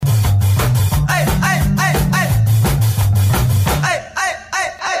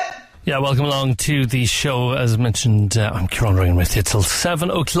Yeah, welcome along to the show. As mentioned, I'm Kieran Ryan with you till 7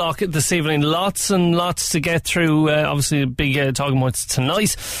 o'clock this evening. Lots and lots to get through. Obviously, a big talking points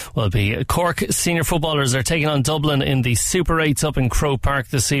tonight will be Cork senior footballers are taking on Dublin in the Super 8s up in Croke Park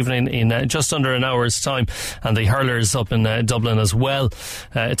this evening in just under an hour's time. And the hurlers up in Dublin as well.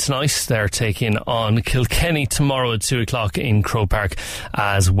 Tonight, they're taking on Kilkenny tomorrow at 2 o'clock in Croke Park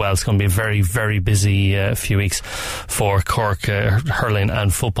as well. It's going to be a very, very busy few weeks for Cork hurling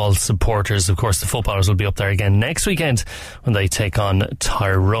and football supporters. Of course, the footballers will be up there again next weekend when they take on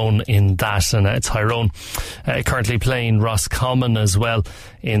Tyrone in that. And Tyrone currently playing Roscommon as well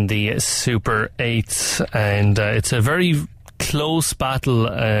in the Super 8. And it's a very close battle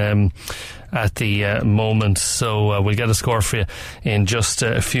at the moment, so we'll get a score for you in just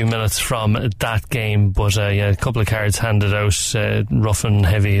a few minutes from that game. But a couple of cards handed out, rough and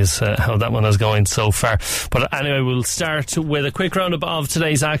heavy is how that one is going so far. But anyway, we'll start with a quick roundup of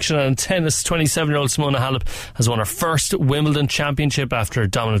today's action. And tennis, 27-year-old Simona Halep has won her first Wimbledon championship after a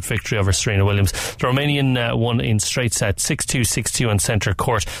dominant victory over Serena Williams. The Romanian won in straight set 6-2, 6-2 on centre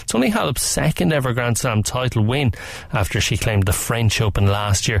court. It's only Halep's second ever Grand Slam title win after she claimed the French Open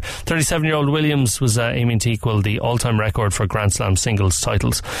last year. 37-year-old Williams was aiming to equal the all-time record for Grand Slam singles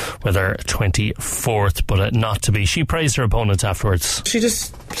titles with her 24th, but not to be. She praised her opponent afterwards. She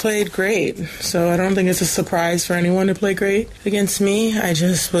just played great, so I don't think it's a surprise for anyone to play great against me. I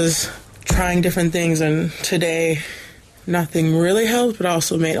just was trying different things, and today nothing really helped, but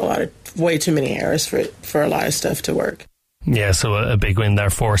also made way too many errors for a lot of stuff to work. Yeah, so a big win there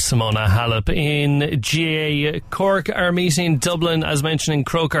for Simona Halep. In GA, Cork are meeting Dublin, as mentioned, in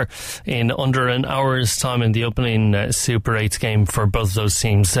Croker in under an hour's time in the opening Super 8 game for both of those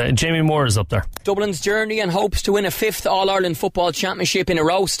teams. Jamie Moore is up there. Dublin's journey and hopes to win a fifth All-Ireland Football Championship in a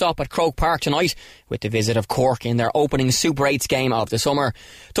row stop at Croke Park tonight with the visit of Cork in their opening Super 8s game of the summer.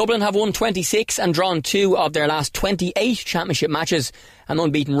 Dublin have won 26 and drawn 2 of their last 28 championship matches, an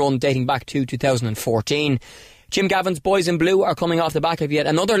unbeaten run dating back to 2014. Jim Gavin's boys in blue are coming off the back of yet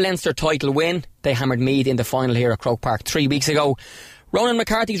another Leinster title win. They hammered Meath in the final here at Croke Park 3 weeks ago. Ronan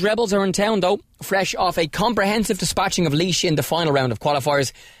McCarthy's Rebels are in town though, fresh off a comprehensive dispatching of Laois in the final round of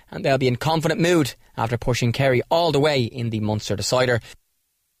qualifiers, and they'll be in confident mood after pushing Kerry all the way in the Munster decider.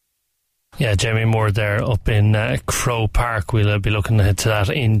 Yeah, Jamie Moore there up in Croke Park. We'll be looking ahead to that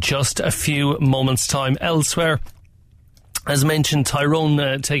in just a few moments' time. Elsewhere, as mentioned,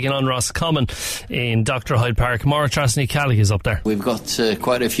 Tyrone taking on Roscommon in Dr. Hyde Park. Maura Trasney-Callig is up there. We've got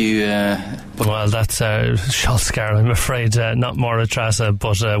quite a few... Well, that's Shulscar, I'm afraid. Not Maura Trasa,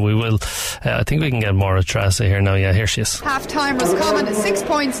 but we will... I think we can get Maura Trasa here now. Yeah, here she is. Half-time, Roscommon 6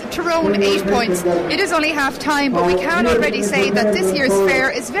 points, Tyrone 8 points. It is only half-time, but we can already say that this year's fair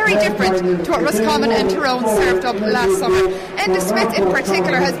is very different to what Roscommon and Tyrone served up last summer. Enda Smith in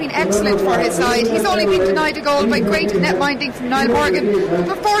particular has been excellent for his side. He's only been denied a goal by great netminding from Niall Morgan.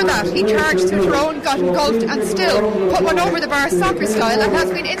 Before that, he charged through Tyrone, got engulfed and still put one over the bar soccer style and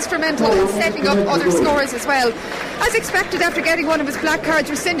has been instrumental in setting up other scores as well. As expected, after getting one of his black cards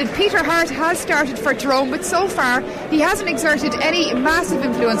rescinded, Peter Hart has started for Tyrone, but so far he hasn't exerted any massive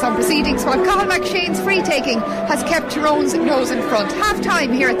influence on proceedings, while Cathal McShane's free taking has kept Tyrone's nose in front. Half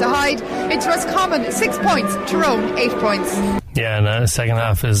time here at the Hyde, it's Roscommon 6 points, Tyrone 8 points. Yeah, and the second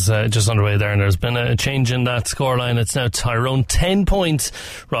half is just underway there, and there's been a change in that scoreline. It's now Tyrone 10 points,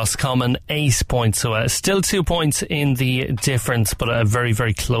 Roscommon 8 points, so still 2 points in the difference, but a very,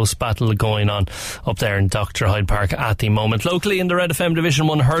 very close battle going on up there in Dr. Hyde Park at the moment. Locally in the Red FM Division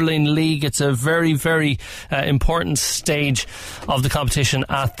 1 Hurling League, it's a very, very important stage of the competition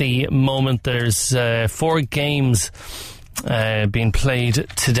at the moment. There's 4 games being played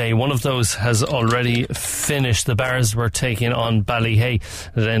today. One of those has already finished. The Bars were taking on Ballyhay.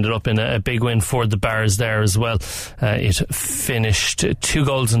 It ended up in a big win for the Bars there as well. It finished 2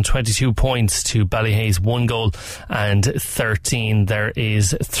 goals and 22 points to Ballyhay's 1 goal and 13. There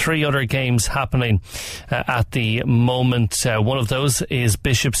is 3 other games happening at the moment. One of those is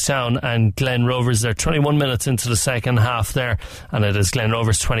Bishopstown and Glen Rovers. They're 21 minutes into the second half there, and it is Glen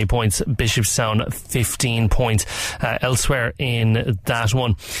Rovers 20 points, Bishopstown 15 points. Elsewhere in that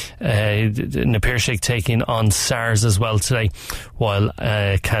one, Napirshik taking on SARS as well today, while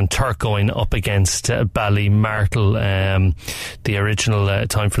Kanturk going up against Ballymartle. The original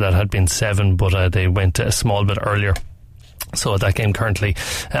time for that had been 7, but they went a small bit earlier. So that game currently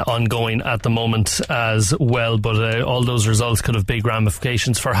ongoing at the moment as well, but all those results could have big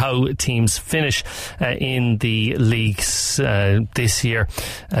ramifications for how teams finish in the leagues this year.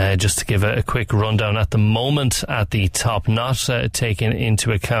 Just to give a quick rundown at the moment at the top, not taking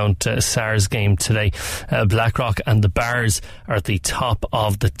into account SARS game today, Blackrock and the Bars are at the top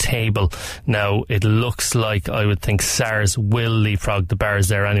of the table. Now it looks like, I would think, SARS will leapfrog the Bars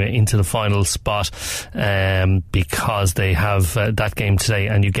there anyway into the final spot, because they have that game today,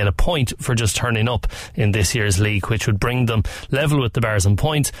 and you get a point for just turning up in this year's league, which would bring them level with the Bars in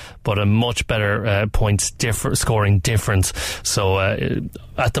points, but a much better points scoring difference. So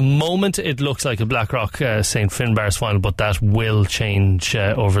at the moment it looks like a Blackrock St. Finn Bars final, but that will change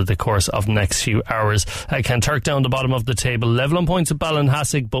over the course of the next few hours. Kanturk down the bottom of the table, level on points at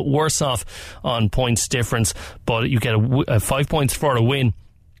Ballinhassig, but worse off on points difference, but you get a 5 points for a win,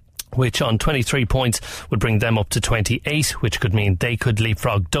 which on 23 points would bring them up to 28, which could mean they could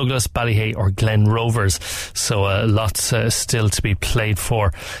leapfrog Douglas, Ballyhay or Glen Rovers. So lots still to be played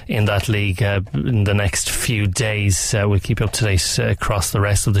for in that league in the next few days. We'll keep you up to date across the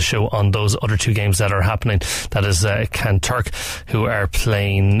rest of the show on those other two games that are happening. That is Kanturk, who are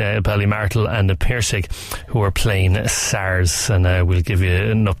playing Ballymartle, and Piercig, who are playing SARS, and we'll give you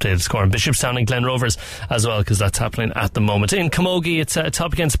an updated score on Bishopstown and Glen Rovers as well, because that's happening at the moment. In Camogie, it's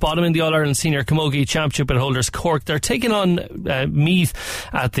top against bottom in the All-Ireland Senior Camogie Championship at holders Cork. They're taking on Meath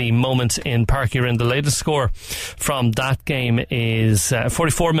at the moment in Park Urin. The latest score from that game is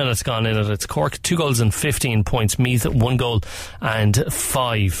 44 minutes gone in it. It's Cork 2 goals and 15 points, Meath 1 goal and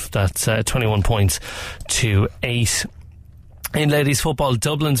 5. That's 21 points to 8. In ladies football,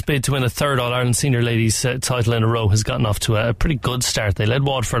 Dublin's bid to win a third All-Ireland Senior Ladies title in a row has gotten off to a pretty good start. They led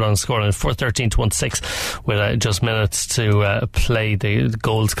Waterford on scoreline 4-13 to 1-6 with just minutes to play. The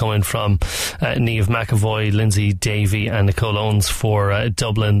goals coming from Niamh McAvoy, Lindsay Davey and Nicole Owens for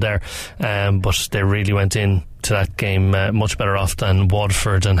Dublin there, but they really went in to that game much better off than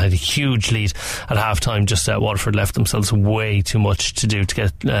Waterford, and had a huge lead at half time. Just Waterford left themselves way too much to do to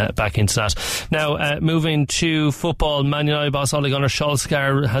get back into that. Now moving to football, Man United boss Ole Gunnar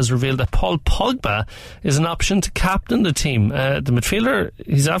Solskjaer has revealed that Paul Pogba is an option to captain the team. The midfielder,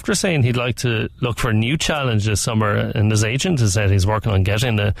 he's after saying he'd like to look for a new challenge this summer, and his agent has said he's working on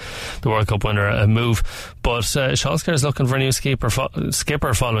getting the World Cup winner a move, but Solskjaer is looking for a new skipper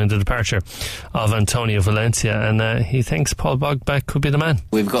following the departure of Antonio Valencia, and he thinks Paul Pogba could be the man.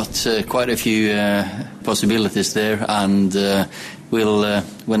 We've got quite a few possibilities there, and we'll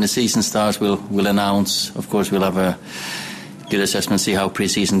when the season starts we'll announce. Of course, we'll have a good assessment, see how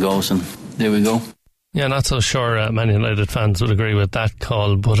pre-season goes, and there we go. Yeah, not so sure Man United fans would agree with that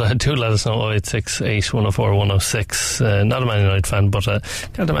call, but do let us know. 0868 104 106. Not a Man United fan, but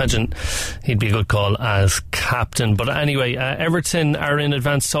can't imagine he'd be a good call as captain. But anyway, Everton are in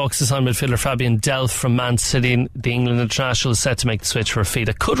advanced talks to sign midfielder Fabian Delph from Man City. The England international is set to make the switch for a fee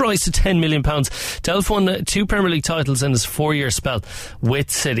that could rise to £10 million. Delph won 2 Premier League titles in his 4-year spell with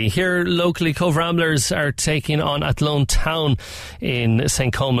City. Here locally, Cove Ramblers are taking on Athlone Town in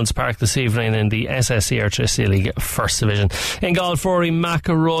St Coleman's Park this evening in the SSE Airtricity League First Division. In golf, Rory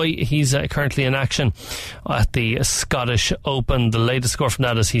McIlroy, he's currently in action at the Scottish Open. The latest score from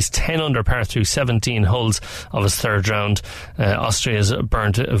that is he's 10 under par through 17 holes of his third round. Austria's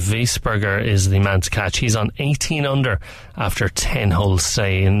Bernd Wiesberger is the man to catch. He's on 18 under after 10 holes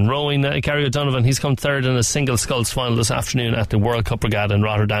today. In rowing, Gary O'Donovan, he's come third in a single sculls final this afternoon at the World Cup Regatta in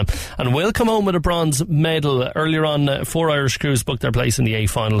Rotterdam, and will come home with a bronze medal. Earlier on, 4 Irish crews booked their place in the A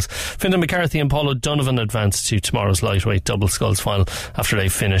finals. Fintan McCarthy and Paul O'Donovan advanced to tomorrow's lightweight double sculls final after they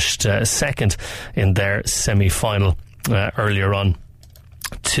finished second in their semi-final earlier on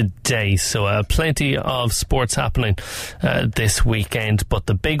today. So plenty of sports happening this weekend, but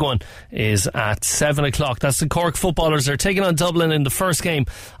the big one is at 7 o'clock. That's the Cork footballers. They're taking on Dublin in the first game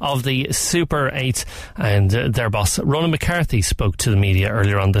of the Super 8, and their boss Ronan McCarthy spoke to the media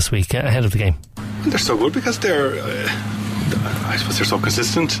earlier on this week ahead of the game. They're so good because they're I suppose they're so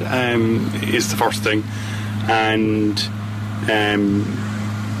consistent, is the first thing, and I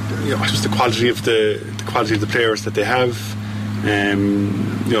suppose the quality of the players that they have,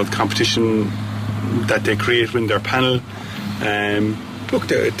 the competition that they create within their panel. Look,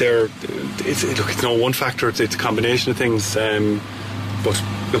 it's no one factor; it's a combination of things. But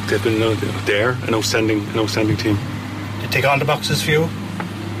look, they've been an outstanding team. They tick all the boxes for you.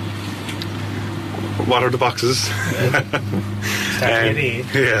 What are the boxes?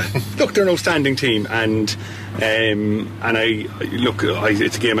 Yeah, look, they're an outstanding team, and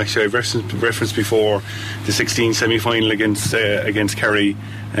it's a game actually I've referenced before, the 16 semi-final against Kerry.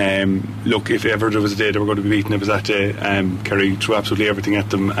 Look, if ever there was a day they were going to be beaten, it was that day. Kerry threw absolutely everything at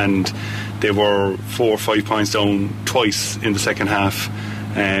them, and they were 4 or 5 points down twice in the second half.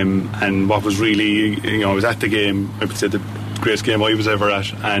 And what was really, I was at the game, I would say the greatest game I was ever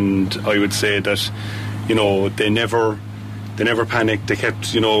at, and I would say that, they never panicked. They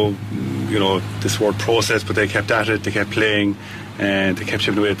kept, this word process, but they kept at it. They kept playing, and they kept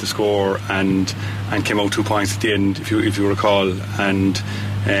chipping away at the score, and came out 2 points at the end, if you recall. And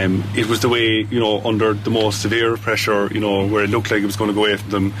it was the way, under the most severe pressure, where it looked like it was going to go away from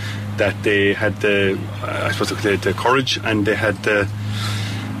them, that they had the courage, and they had the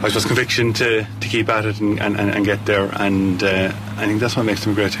conviction to keep at it and get there, and I think that's what makes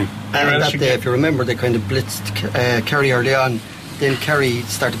them a great team. And that day, if you remember, they kind of blitzed Kerry early on. Then Kerry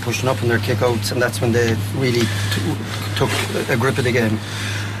started pushing up in their kick-outs, and that's when they really took a grip of the game.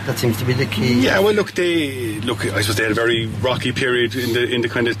 That seems to be the key. Yeah, well, look, I suppose they had a very rocky period in the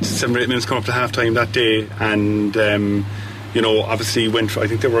kind of 7 or 8 minutes coming up to half-time that day, and obviously I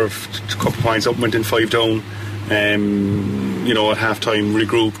think they were a couple of points up, went in 5 down, at half-time,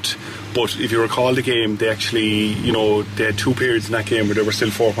 regrouped. But if you recall the game, they actually, they had 2 periods in that game where they were still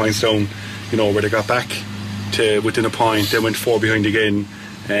 4 points down, where they got back to within a point, they went 4 behind again.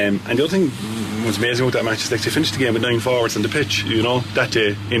 And the other thing was amazing about that match is they finished the game with 9 forwards on the pitch, that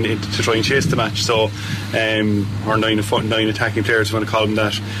day to try and chase the match. So, or 9 attacking players, if you want to call them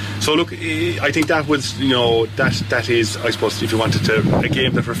that. So look, I think that was, that is, I suppose, if you wanted a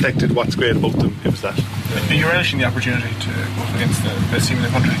game that reflected what's great about them, it was that. Are you relishing the opportunity to go up against the best team in the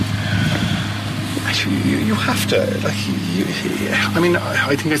country? Actually, you have to. I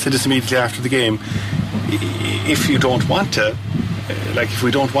think I said this immediately after the game. If you don't want to, if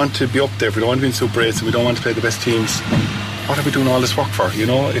we don't want to be up there, if we don't want to be in Super 8s, and we don't want to play the best teams, what are we doing all this work for?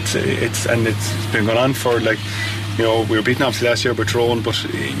 It's been going on for we were beaten obviously last year by Tyrone, but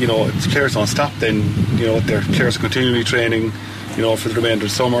if players don't stop, then their players are continually training. For the remainder of the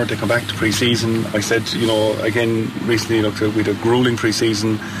summer, they come back to pre-season. I said, again recently, we had a gruelling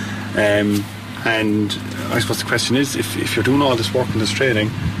pre-season, and I suppose the question is, if you're doing all this work and this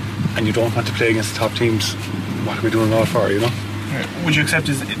training, and you don't want to play against the top teams, what are we doing it all for? Would you accept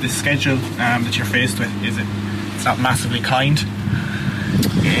the schedule that you're faced with? It's not massively kind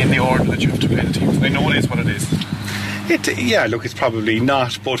in the order that you have to play the teams? I know it is what it is. It's probably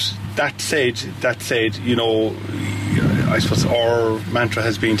not. But that said, I suppose our mantra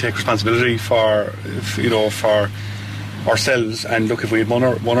has been take responsibility for ourselves. And look, if we had won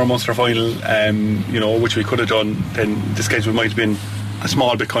our Munster final, which we could have done, then the schedule might have been a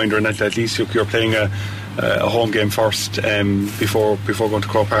small bit kinder, and at least you're playing a home game first before going to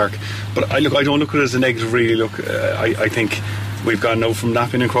Cork Park. But I don't look at it as a negative, really. Look, I think we've gone now from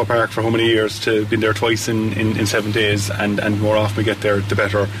not being in Cork Park for how many years to being there twice in 7 days, and more often we get there, the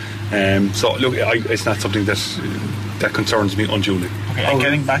better. So look, it's not something that concerns me unduly. Okay, and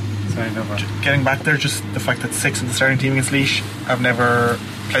getting back there, just the fact that 6 of the starting team against Laois have never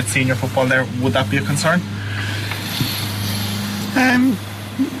played senior football there, would that be a concern?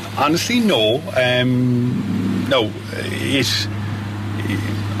 Honestly, no.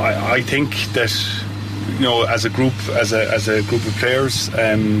 I think that as a group of players,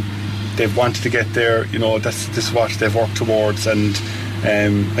 they've wanted to get there. This is what they've worked towards, and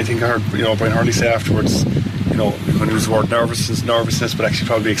I think I heard Brian Hurley say afterwards, we're going to use the word nervousness, but actually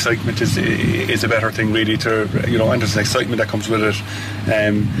probably excitement is a better thing, really. And there's an excitement that comes with it.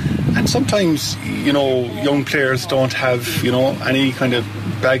 And sometimes, young players don't have, any kind of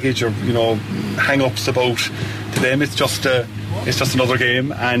baggage or, hang-ups about to them. It's just another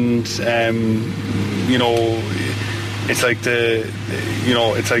game, and it's like the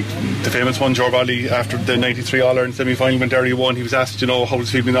famous one, Joe Bally, after the 93 All-Ireland semi-final when Derry won, he was asked, how does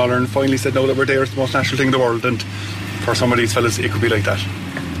it feel being All-Ireland, and finally said, no, that we're there, it's the most natural thing in the world. And for some of these fellas, it could be like that.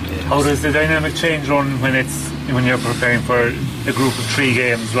 How does the dynamic change when you're preparing for a group of 3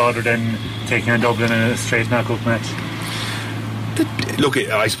 games rather than taking on Dublin in a straight knockout match? Look,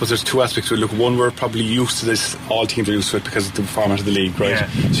 I suppose there's 2 aspects to it. Look, one, we're probably used to this, all teams are used to it because of the format of the league, right? Yeah.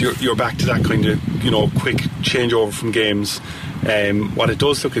 So you're back to that kind of quick changeover from games. What it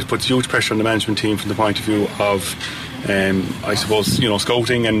does, look, it puts huge pressure on the management team from the point of view of I suppose,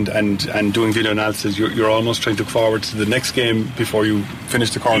 scouting and doing video analysis, you're almost trying to look forward to the next game before you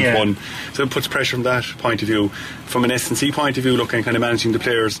finish the current one. So it puts pressure from that point of view. From an S&C point of view, looking kind of managing the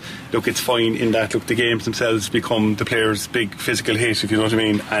players, it's fine in that the games themselves become the players' big physical hit, if you know what I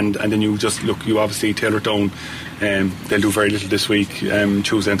mean, and then you obviously tailor it down. They'll do very little this week,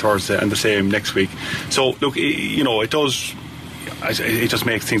 Tuesday and Thursday, and the same next week. So it does. It just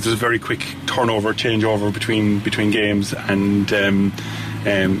makes things. There's a very quick changeover between games, and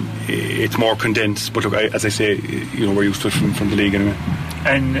it's more condensed. But as I say, we're used to it from the league anyway.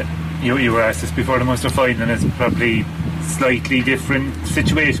 And you were asked this before the Munster final, and it's probably slightly different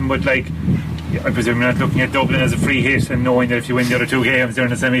situation. But I presume you're not looking at Dublin as a free hit, and knowing that if you win the other two games, they're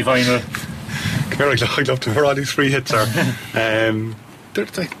in the semi-final. I'd love to hear all these free hits are.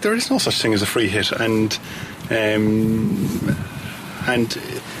 There is no such thing as a free hit, and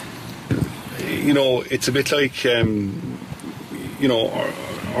it's a bit like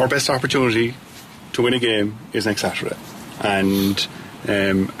our best opportunity to win a game is next Saturday, and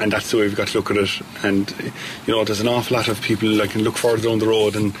that's the way we've got to look at it. And there's an awful lot of people that can look further down the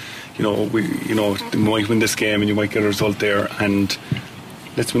road, and we might win this game and you might get a result there, and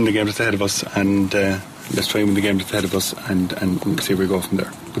let's win the game that's ahead of us, and let's try and win the game that's ahead of us, and see where we go from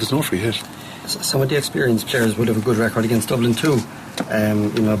there. But there's no free hit. Some of the experienced players would have a good record against Dublin too.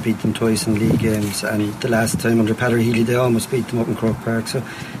 Beat them twice in league games, and the last time under Peter Healy they almost beat them up in Croke Park. So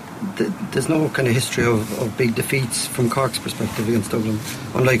there's no kind of history of big defeats from Cork's perspective against Dublin,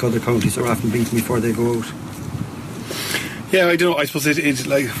 unlike other counties that are often beaten before they go out. Yeah, I don't know. I suppose it's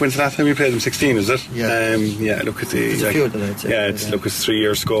like, when's the last time we played them? 16, is it? Yeah. Look, it's a few of them, I'd say. Yeah, it's 3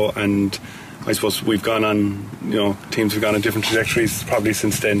 years ago, and I suppose we've gone on, teams have gone on different trajectories probably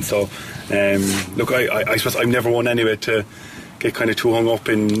since then. So, I suppose I've never won anyway to get kind of too hung up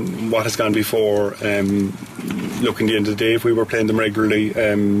in what has gone before. In the end of the day, if we were playing them regularly,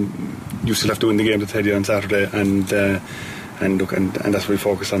 you still have to win the game that's ahead of you on Saturday, and that's what we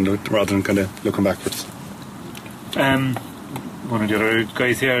focus on rather than kind of looking backwards. One of the other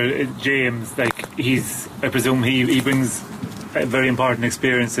guys here, James, I presume he brings a very important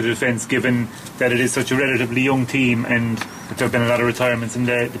experience to the defence, given that it is such a relatively young team and that there have been a lot of retirements in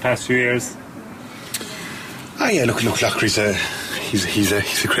the past few years. Look, Lochry's he's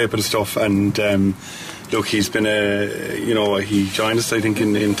a great bit of stuff, and he's been he joined us I think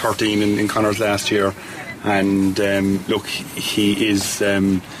in 13 in Connacht last year, and he is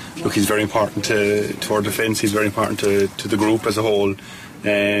he's very important to our defence. He's very important to the group as a whole.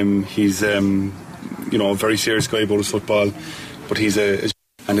 He's a very serious guy about his football, but he's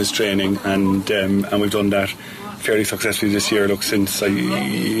and his training, and we've done that fairly successfully this year. Since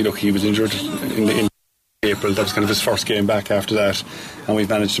he was injured in April, that was kind of his first game back after that, and we've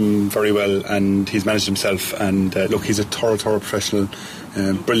managed him very well, and he's managed himself, and he's a thorough professional,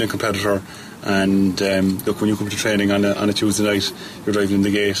 brilliant competitor. And when you come to training on a Tuesday night, you're driving in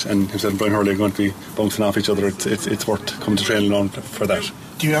the gate, and himself and Brian Hurling are going to be bouncing off each other. It's worth coming to training on for that.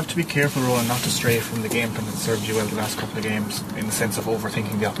 Do you have to be careful, Rowan, not to stray from the game plan that served you well the last couple of games, in the sense of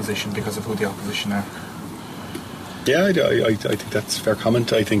overthinking the opposition because of who the opposition are? Yeah, I think that's a fair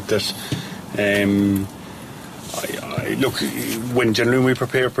comment. I think that when generally we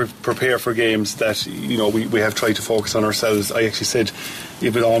prepare for games, that we have tried to focus on ourselves. I actually said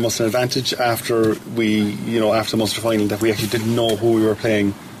it was almost an advantage after the Munster final that we actually didn't know who we were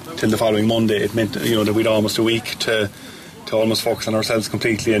playing till the following Monday. It meant that we'd almost a week to almost focus on ourselves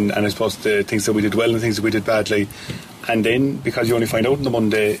completely, and I suppose the things that we did well and the things that we did badly. And then, because you only find out on the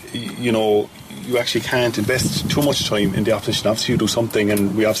Monday, you actually can't invest too much time in the opposition. Obviously you do something,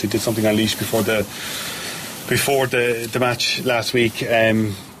 and we obviously did something on Laois before the match last week.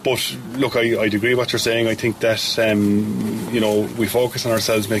 But look, I'd agree with what you're saying. I think that we focus on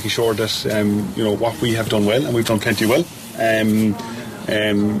ourselves, making sure that what we have done well, and we've done plenty well,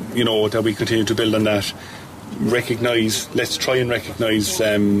 that we continue to build on that. Let's try and recognise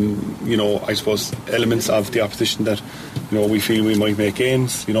I suppose elements of the opposition that we feel we might make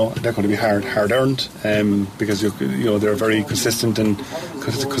gains. They're going to be hard earned, because they're very consistent and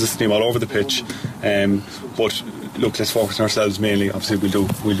consistent team all over the pitch. But look, let's focus on ourselves mainly. Obviously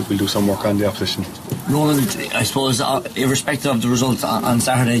we'll do some work on the opposition. Roland, I suppose irrespective of the result on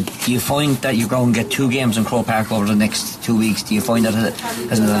Saturday, do you find that you go and get 2 games in Croke Park over the next 2 weeks? Do you find that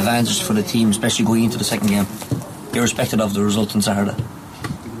as an advantage for the team, especially going into the second game, irrespective of the result on Saturday?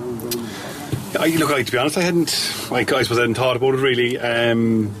 To be honest, I hadn't thought about it really.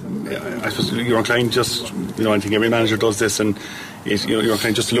 I suppose you're inclined just, I think every manager does this, and you're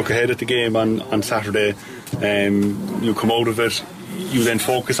inclined just to look ahead at the game on Saturday. You come out of it, you then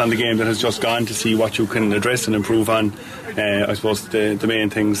focus on the game that has just gone to see what you can address and improve on. I suppose the main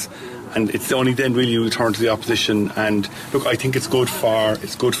things, and it's only then really you turn to the opposition. And look, I think it's good for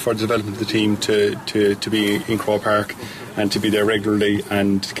the development of the team to be in Croke Park and to be there regularly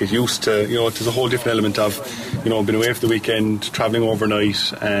and get used to, there's a whole different element of, being away for the weekend, travelling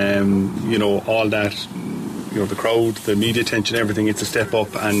overnight, all that. The crowd, the media attention, everything, it's a step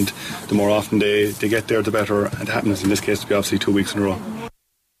up, and the more often they get there, the better it happens. In this case, to be obviously 2 weeks in a row.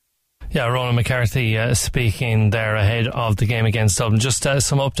 Yeah, Ronan McCarthy speaking there ahead of the game against Dublin. Just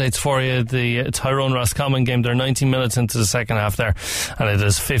some updates for you. The Tyrone Roscommon game, they're 90 minutes into the second half there, and it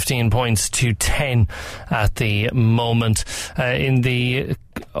is 15 points to 10 at the moment. In the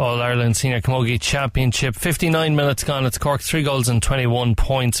All-Ireland Senior Camogie Championship, 59 minutes gone. It's Cork 3 goals and 21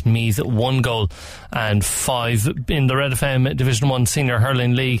 points. Meath 1 goal and 5. In the Red FM Division 1 Senior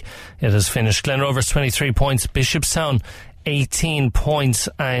Hurling League, it has finished. Glenrovers 23 points. Bishopstown 18 points,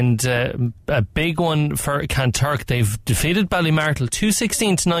 and a big one for Kanturk. They've defeated Ballymartle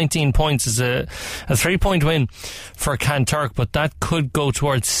 216 to 19 points. Is a 3-point win for Kanturk, but that could go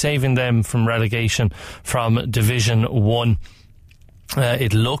towards saving them from relegation from Division 1.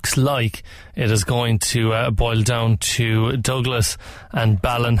 It looks like it is going to boil down to Douglas and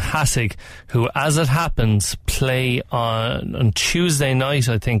Ballinhassig, who, as it happens, play on Tuesday night,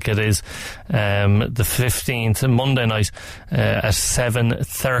 I think it is, the 15th, Monday night, at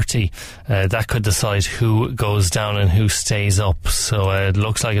 7:30. That could decide who goes down and who stays up. So it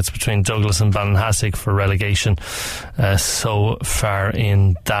looks like it's between Douglas and Ballinhassig for relegation so far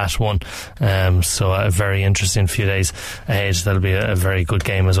in that one. So a very interesting few days ahead. That'll be a very good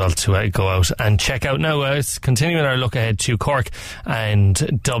game as well to go out and check out. Now, it's continuing our look ahead to Cork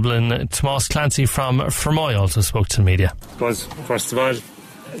and Dublin. Tomás Clancy from Fermoy also spoke to the media. Was first of all,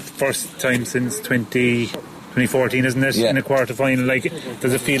 first time since 2014, isn't it? Yeah. In a quarter final,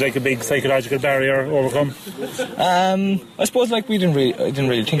 does it feel like a big psychological barrier overcome? I suppose we didn't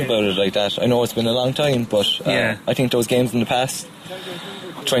really think about it like that. I know it's been a long time, but I think those games in the past,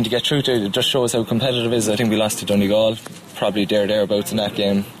 trying to get through to it just shows how competitive it is. I think we lost to Donegal, probably thereabouts in that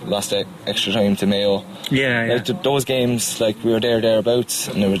game, lost extra time to Mayo. Those games, we were thereabouts,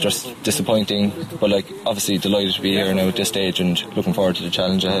 and it was just disappointing, but obviously delighted to be here now at this stage and looking forward to the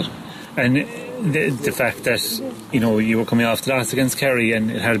challenge ahead. And the fact that you were coming off the loss against Kerry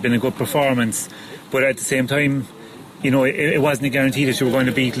and it had been a good performance, but at the same time it wasn't a guarantee that you were going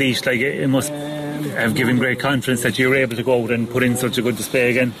to beat Laois. It must have given great confidence that you were able to go out and put in such a good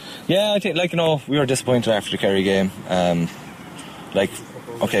display again. Yeah, I think we were disappointed after the Kerry game.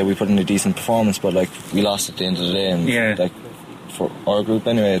 Okay, we put in a decent performance, but we lost at the end of the day, and for our group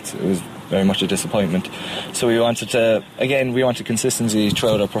anyway, it was very much a disappointment. So we wanted consistency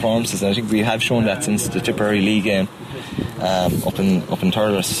throughout our performances, and I think we have shown that since the Tipperary League game up in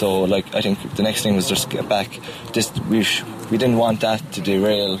Thurles. So I think the next thing was just get back. We didn't want that to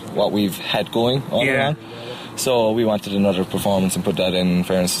derail what we've had going all around. So we wanted another performance and put that in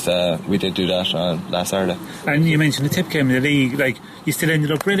fairness. We did do that last Saturday. And you mentioned the Tip game in the league. You still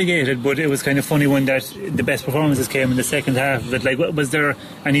ended up relegated, but it was kind of funny when that the best performances came in the second half. But was there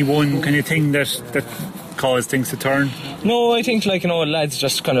any one kind of thing that caused things to turn? No, I think lads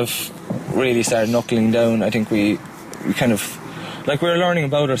just kind of really started knuckling down. I think we kind of we were learning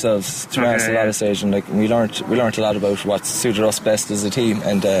about ourselves to a lot of stage, and we learnt a lot about what suited us best as a team,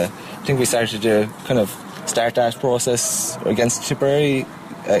 and I think we started to kind of start that process against Tipperary,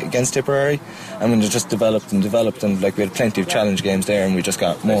 and when it just developed, and we had plenty of challenge games there, and we just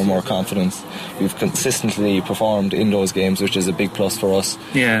got more and more confidence. We've consistently performed in those games, which is a big plus for us.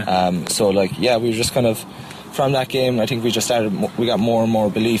 We were just kind of, from that game, I think we got more and more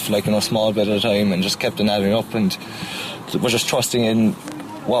belief, small bit at a time, and just kept on adding up, and we're just trusting in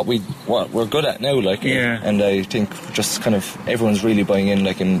what we're good at now, and I think just kind of everyone's really buying in.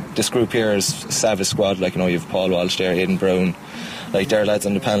 In this group here is Savage squad, you've Paul Walsh there, Aidan Brown, there are lads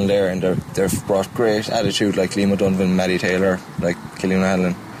on the panel there, and they've brought great attitude, Liam O'Donovan, Maddie Taylor, Killian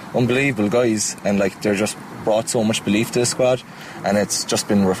Allen, unbelievable guys, and they're just brought so much belief to the squad, and it's just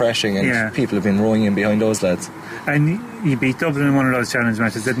been refreshing, and people have been rowing in behind those lads. And you beat Dublin in one of those challenge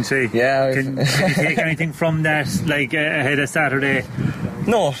matches, didn't you? Yeah. Can you take anything from that, ahead of Saturday?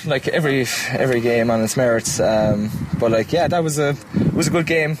 No, every game on its merits. But that was a good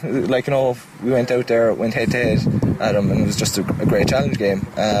game. We went out there, went head to head at them, and it was just a great challenge game.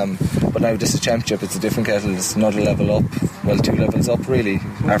 But now this is championship; it's a different kettle. It's another level up. Well, 2 levels up really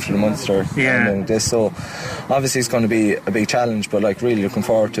after the Munster. And this, so obviously it's going to be a big challenge. But really looking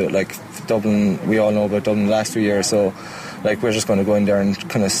forward to it. Dublin, we all know about Dublin the last few years. So we're just going to go in there and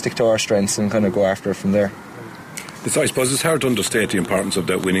kind of stick to our strengths and kind of go after it from there. I suppose it's hard to understate the importance of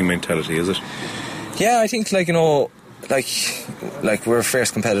that winning mentality, is it? Yeah, I think like we're a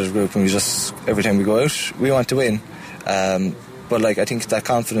fierce competitive group, and we just every time we go out we want to win. But like I think that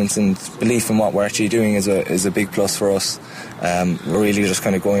confidence and belief in what we're actually doing is a big plus for us. We're really just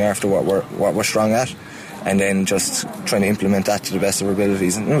kind of going after what we're strong at, and then just trying to implement that to the best of our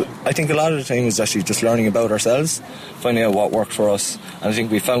abilities. And I think a lot of the time is actually just learning about ourselves, finding out what worked for us, and I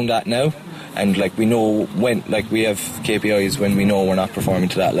think we found that now. And like we know when, like we have KPIs when we know we're not performing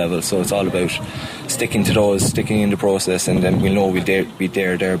to that level, so it's all about sticking to those, sticking in the process, and then we'll know we'll be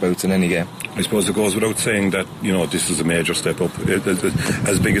thereabouts in any game. I suppose it goes without saying that, you know, this is a major step up,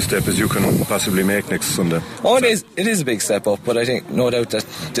 as big a step as you can possibly make next Sunday. Oh, it is a big step up, but I think no doubt that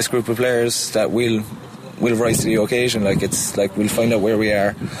this group of players that will rise to the occasion. Like it's like we'll find out where we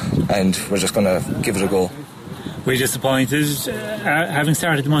are, and we're just going to give it a go. Were you disappointed having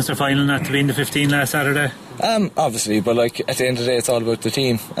started the Munster final not to be in the 15 last Saturday? Obviously, but like at the end of the day, it's all about the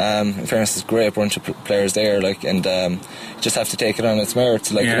team. In fairness, it's a great bunch of players there, like, and you just have to take it on its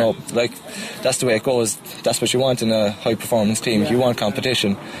merits. Like, you know, like that's the way it goes. That's what you want in a high performance team. You want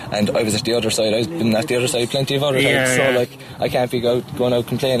competition, and I was at the other side. I've been at the other side plenty of other times, so like I can't be going out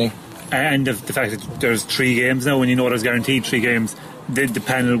complaining. And the fact that there's 3 games now, when you know there's guaranteed 3 games, the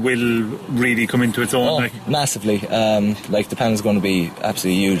panel will really come into its own. Massively. Like the panel's going to be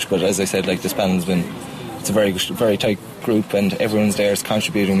absolutely huge, but as I said, like this panel's it's a very tight group, and everyone's there is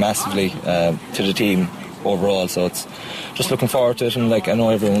contributing massively to the team overall, so it's just looking forward to it, and like I know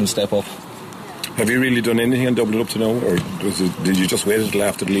everyone will step up. Have you really done anything in Dublin up to now, or did you just wait until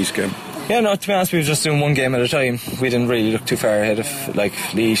after the Laois game? Yeah, no, to be honest, we were just doing one game at a time. We didn't really look too far ahead of like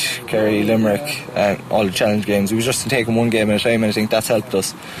Laois, Kerry, Limerick, all the challenge games. We were just taking one game at a time, and I think that's helped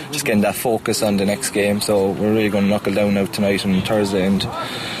us just getting that focus on the next game. So we're really going to knuckle down out tonight and Thursday and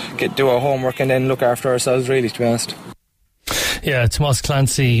do our homework, and then look after ourselves, really, to be honest. Yeah, Tomas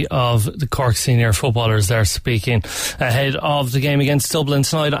Clancy of the Cork senior footballers there speaking ahead of the game against Dublin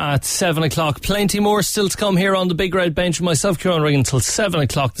tonight at 7 o'clock. Plenty more still to come here on the Big Red Bench. Myself, Kieran Ring, until 7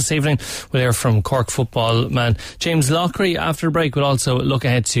 o'clock this evening. We'll hear from Cork football man James Lockery after the break. We'll also look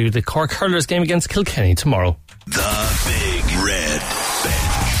ahead to the Cork Hurlers game against Kilkenny tomorrow. The Big Red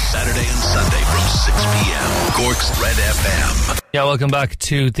Bench, Saturday and Sunday from 6 p.m. Cork's Red FM. Yeah, welcome back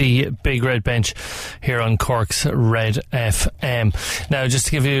to the Big Red Bench here on Cork's Red FM. Now, just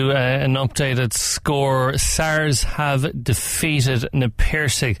to give you an updated score, SARS have defeated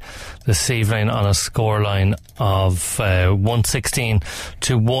Napirsig this evening on a scoreline of 116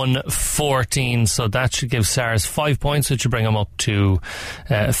 to 114. So that should give SARS 5 points, which should bring them up to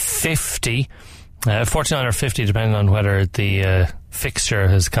 50. 49 or 50, depending on whether the fixture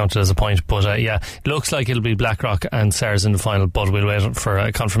has counted as a point. But yeah, it looks like it'll be Blackrock and SARS in the final, but we'll wait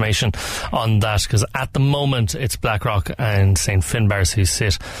for confirmation on that, because at the moment it's Blackrock and St Finbarrs who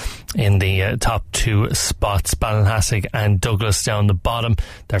sit in the top 2 spots. Ballinhassig and Douglas down the bottom.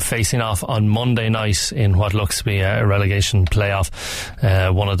 They're facing off on Monday night in what looks to be a relegation playoff.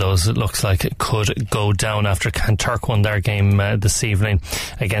 One of those, it looks like it could go down after Kanturk won their game this evening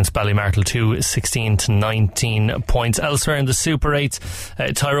against Ballymartle 16 to 19 points. Elsewhere in the Super 8,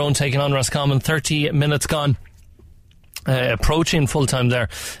 Tyrone taking on Roscommon, 30 minutes gone. Approaching full time there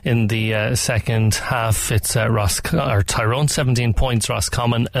in the second half. It's Tyrone 17 points,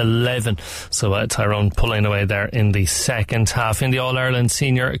 Roscommon 11. So Tyrone pulling away there in the second half. In the All-Ireland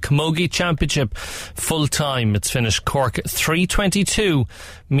Senior Camogie Championship, full time, it's finished Cork 322,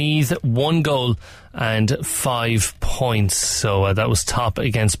 Meath 1 goal and 5 points. So that was top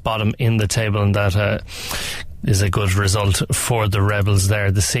against bottom in the table, and that is a good result for the Rebels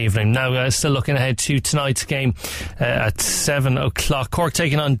there this evening. Now, still looking ahead to tonight's game at 7 o'clock. Cork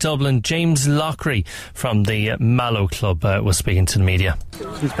taking on Dublin. James Lockery from the Mallow Club was speaking to the media.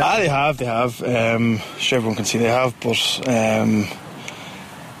 They have. Sure, everyone can see they have, but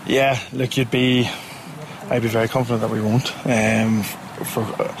yeah, look, I'd be very confident that we won't, for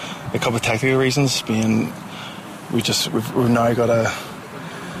a couple of tactical reasons, being we've now got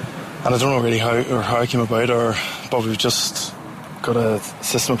and I don't know really how it came about, but we've just got a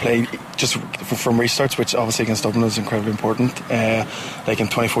system of play just from restarts, which obviously against Dublin is incredibly important. Like in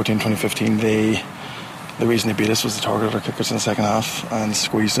 2014, 2015, the reason they beat us was the target our kickers in the second half and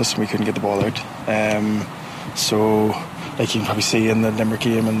squeezed us, and we couldn't get the ball out. So, like you can probably see in the Limerick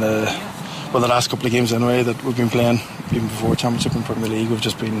game and the last couple of games anyway that we've been playing, even before Championship and Premier League, we've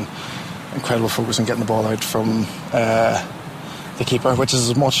just been incredible focus on getting the ball out from the keeper, which is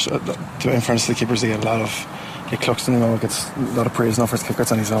as much in front of the keepers. They get a lot of Cluxton, gets a lot of praise now for his kickers,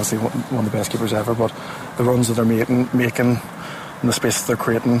 and he's obviously one of the best keepers ever, but the runs that they're making and the space that they're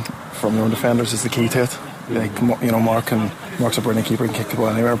creating from their own defenders is the key to it. like, you know, Mark's a brilliant keeper, he can kick the ball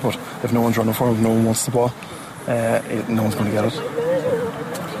anywhere, but if no one's running for him, if no one wants the ball, no one's going to get it.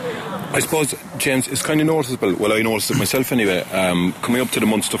 I suppose, James, it's kind of noticeable, well, I noticed it myself anyway, coming up to the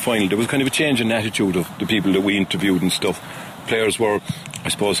Munster final, there was kind of a change in attitude of the people that we interviewed and stuff. Players were, I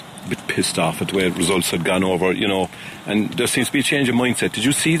suppose, a bit pissed off at the way results had gone over, you know, and there seems to be a change in mindset. Did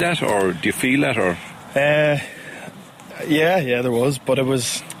you see that, or do you feel that, or? Yeah, there was, but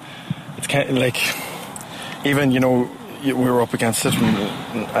it's kind of like, even, you know, we were up against it,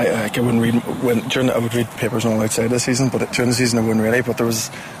 and I wouldn't read I would read papers all outside this season, but during the season I wouldn't really. But there was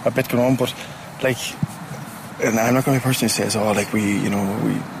a bit going on, but like, and I'm not going to be a person who says, it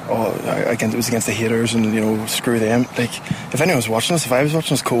was against the haters and, you know, screw them. Like, if anyone was watching us, if I was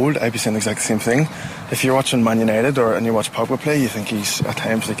watching us cold, I'd be saying the exact same thing. If you're watching Man United and you watch Pogba play, you think he's at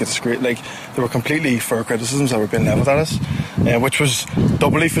times like it's great. Like, there were completely fair criticisms that were being levelled at us, which was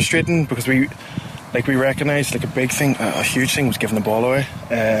doubly frustrating because we recognised like a huge thing was giving the ball away,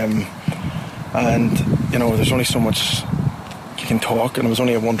 and you know, there's only so much you can talk, and it was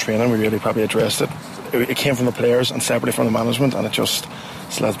only at one training we really probably addressed it. It came from the players and separately from the management, and it just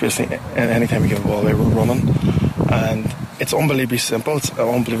lads basically anytime we give the ball away we're running, and it's unbelievably simple, it's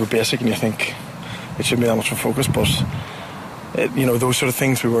unbelievably basic, and you think it shouldn't be that much of a focus, but you know, those sort of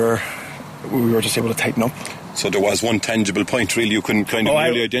things we were just able to tighten up. So there was one tangible point really you can kind of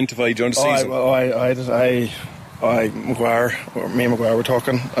really identify during the season. Me and Maguire were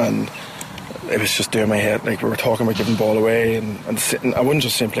talking, and it was just doing my head. Like, we were talking about giving the ball away and sitting. I wouldn't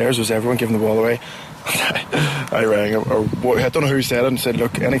just say players, it was everyone giving the ball away. I rang, or I don't know who said it, and said,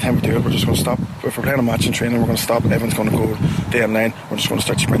 look, anytime we do it, we're just going to stop. If we're playing a match in training, we're going to stop, and everyone's going to go day and line. We're just going to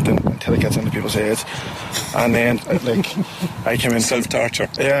start sprinting until it gets into people's heads. And then, like, I came in self-torture.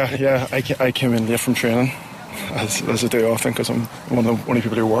 Yeah, I came in late from training, as I do often, because I'm one of the only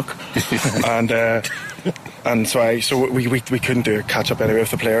people who work. and so we couldn't do a catch up anyway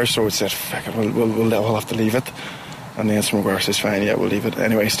with the players, so we said, fuck it, we'll have to leave it. And then Mr. Maguire says, fine, yeah, we'll leave it.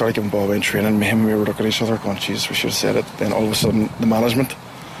 Anyway, he started giving ball away in training. Me and we were looking at each other going, Jesus, we should have said it. Then all of a sudden the management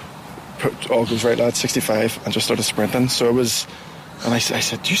all goes, right lads, 65, and just started sprinting. So it was, and I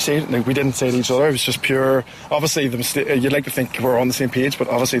said, do you say it? Like, we didn't say it to each other, it was just pure. Obviously the mistake, you'd like to think we're on the same page, but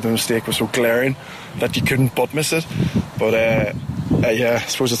obviously the mistake was so glaring that you couldn't but miss it. But yeah, I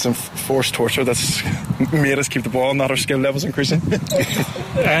suppose it's some forced torture that's made us keep the ball, not our skill levels increasing.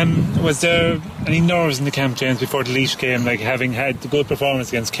 Was there any nerves in the camp, James, before the Laois game, like having had the good performance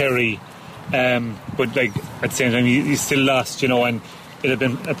against Kerry, but like at the same time you still lost, you know, and it had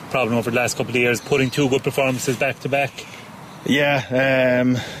been a problem over the last couple of years, putting two good performances back to back? Yeah,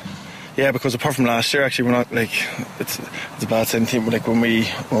 because apart from last year, actually, we're not, like, it's a bad sign team. Like, when we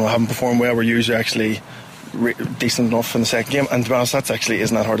haven't performed well, we're usually actually decent enough in the second game, and to be honest, that's actually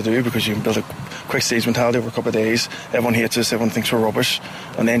isn't that hard to do, because you can build a quick stage mentality over a couple of days. Everyone hates us, everyone thinks we're rubbish,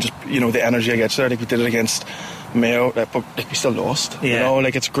 and then just, you know, the energy I get there, like we did it against Mayo, but like, we still lost. You know,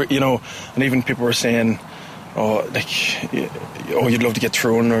 like, it's great, you know, and even people were saying, you'd love to get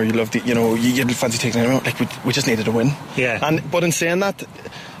thrown, or you'd love to, you know, you'd fancy taking it out. Like, we just needed to win. But in saying that,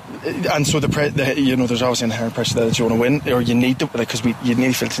 and so you know, there's obviously inherent pressure that you want to win, or you need to, like, because you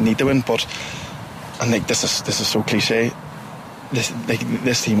nearly feel to need to win. But, and like, this is so cliche,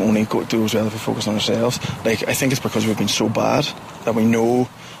 this team only does well if we focus on ourselves. Like, I think it's because we've been so bad that we know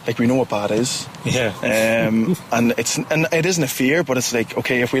what bad is. And it isn't a fear, but it's like,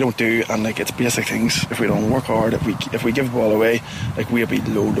 okay, if we don't do, and like, it's basic things, if we don't work hard, if we give the ball away, like, we'll be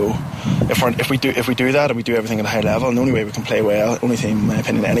low. If we do that, and we do everything at a high level, and the only way we can play well, only thing in my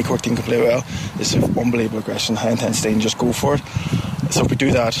opinion any Cork team can play well, is if unbelievable aggression, high intensity, and just go for it. So if we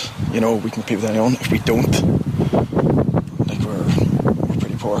do that, you know, we can compete with anyone. If we don't, like, we're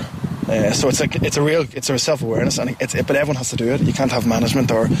pretty poor. So it's like, it's a self-awareness, and but everyone has to do it. You can't have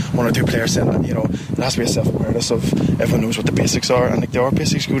management or one or two players saying that, you know. It has to be a self-awareness of everyone knows what the basics are, and like, there are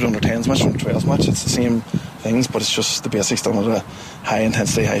basics good under 10s match, under 12s match. It's the same things, but it's just the basics done at a high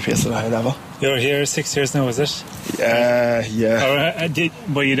intensity, high pace, at a high level. You're here 6 years now, is it? Yeah.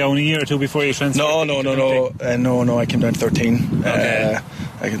 Or were you down a year or two before you transferred? No. I came down 13. Okay.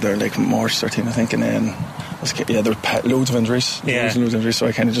 I came down like March 13, I think, and then there were loads of injuries. Loads of injuries, so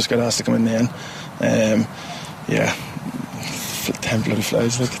I kind of just got asked to come in then. Time bloody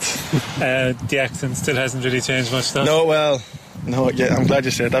flies, like it. The accent still hasn't really changed much, though. No, I'm glad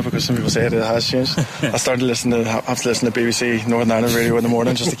you said that, because some people say it has changed. I started to listen to BBC Northern Ireland radio in the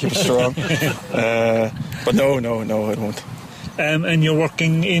morning just to keep it strong. But no, it won't. And you're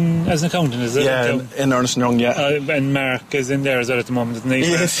working as an accountant, is it? Yeah, in Ernst & Young, yeah. And Mark is in there as well at the moment, isn't he?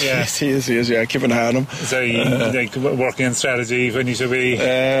 Yes, he is, yeah. Keep an eye on him. So you like working on strategy when you should be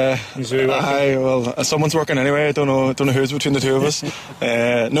working? Well, someone's working anyway. I don't know who's between the two of us.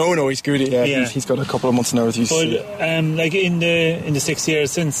 No, he's good. Yeah. He's got a couple of months now. But like in the 6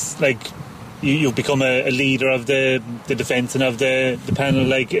 years since, like, you've become a leader of the defence and of the panel,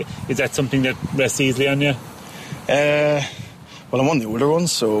 like, is that something that rests easily on you? Well, I'm one of the older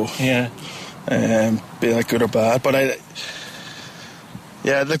ones, so yeah. Be that good or bad, but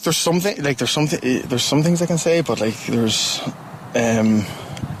there's some things I can say, but like there's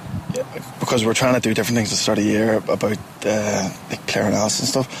because we're trying to do different things at the start of the year about like player analysis and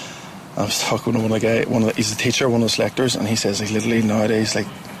stuff. I was talking to he's a teacher, one of the selectors, and he says like literally nowadays, like,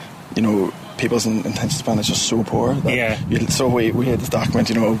 you know, people's attention span is just so poor. So we had this document,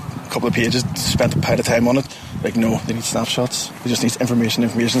 you know, a couple of pages, spent a pile of time on it. Like, no, they need snapshots. They just need information.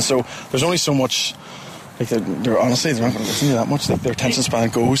 So there's only so much. Like, they're honestly, they're not going to listen to you that much. Like, their attention span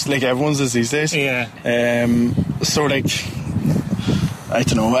goes like everyone's is these days. Yeah. So like, I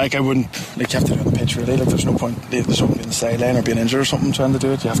don't know. Like, I wouldn't. Like, you have to do it on the pitch really. Like, there's no point being on the sideline or being injured or something trying to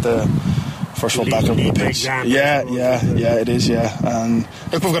do it. You have to first of all back up the pitch. Yeah, it is. Yeah, and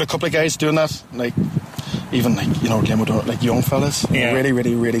look, we've got a couple of guys doing that. Like, even like, you know, like young fellas, really,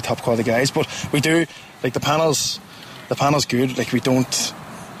 really, really top quality guys. But we do like the panel's good. Like, we don't.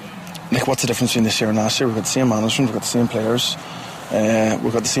 Like, what's the difference between this year and last year? We've got the same management, we've got the same players,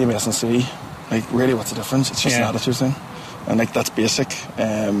 we've got the same S&C. Like, really, what's the difference? It's just an attitude thing, and like that's basic.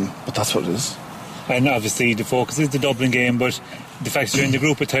 But that's what it is. And obviously the focus is the Dublin game, but the fact that you're in the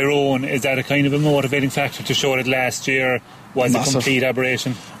group with Tyrone, is that a kind of a motivating factor to show that last year was a complete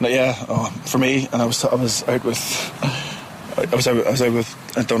aberration? For me, and I was out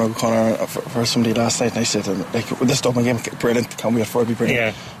with Donald O'Connor for somebody last night, and I said to him, like, this Dublin game, brilliant, can't wait for it to be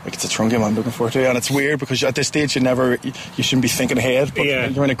brilliant. Yeah. Like, it's a Tyrone game I'm looking forward to, and it's weird because at this stage you shouldn't be thinking ahead, but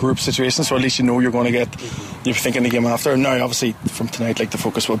you're in a group situation, so at least you know you're going to you're thinking the game after. Now obviously from tonight, like, the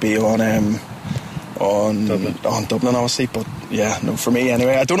focus will be on Dublin obviously, but for me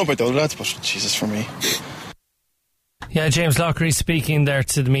anyway. I don't know about the other lads, but Jesus, for me. Yeah, James Lockery speaking there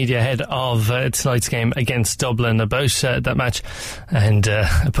to the media ahead of tonight's game against Dublin about that match and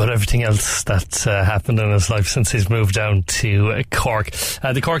about everything else that's happened in his life since he's moved down to Cork.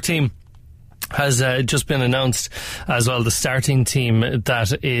 The Cork team has just been announced as well, the starting team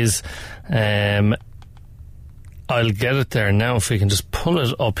that is... I'll get it there now if we can just pull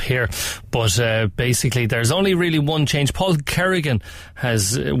it up here. But basically, there's only really one change. Paul Kerrigan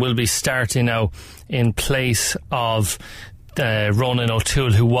will be starting now in place of Ronan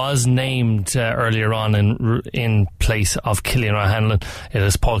O'Toole, who was named earlier on in place of Cillian O'Hanlon. It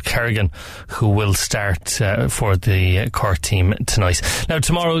is Paul Kerrigan who will start for the Cork team tonight. Now,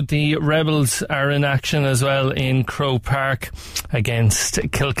 tomorrow the Rebels are in action as well in Croke Park against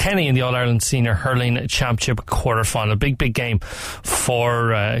Kilkenny in the All-Ireland Senior Hurling Championship quarter-final. Big game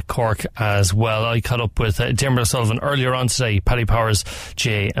for Cork as well. I caught up with Diarmuid O'Sullivan earlier on today, Paddy Power's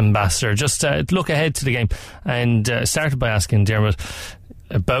GA ambassador, just to look ahead to the game, and started by asking Diarmuid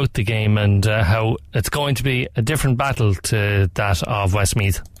about the game and how it's going to be a different battle to that of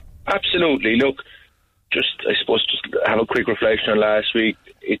Westmeath. Absolutely. Look, I suppose just have a quick reflection on last week.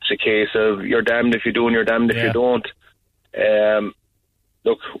 It's a case of you're damned if you do and you're damned if you don't.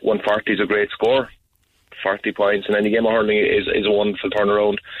 Look, 140 is a great score. 40 points in any game of hurling is a wonderful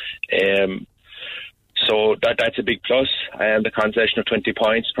turnaround. So that's a big plus. The concession of 20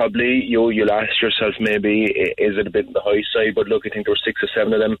 points, probably you'll ask yourself, maybe is it a bit on the high side? But look, I think there were 6 or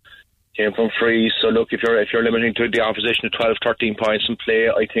 7 of them came from frees. So look, if you're limiting to the opposition to 12, 13 points in play,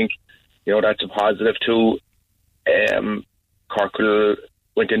 I think that's a positive too. Cork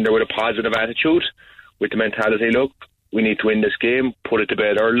went in there with a positive attitude, with the mentality, look, we need to win this game, put it to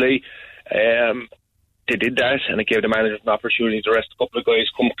bed early. They did that, and it gave the managers an opportunity to rest a couple of guys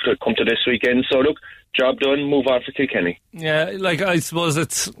come to this weekend. So look, job done, move on for Kilkenny. Yeah, like, I suppose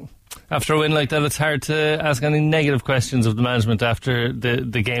it's after a win like that, it's hard to ask any negative questions of the management after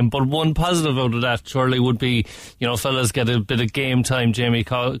the game. But one positive out of that surely would be, fellas get a bit of game time. Jamie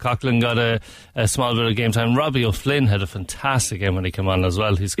Coughlin got a small bit of game time. Robbie O'Flynn had a fantastic game when he came on as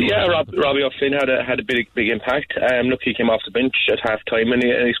well. Robbie O'Flynn had a big impact. Look, he came off the bench at half time and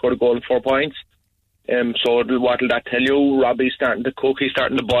he scored a goal and 4 points. So what will that tell you? Robbie's starting to cook, he's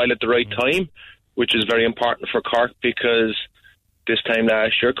starting to boil at the right time, which is very important for Cork, because this time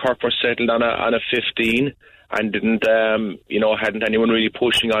last year Cork were settled on a 15, and didn't, hadn't anyone really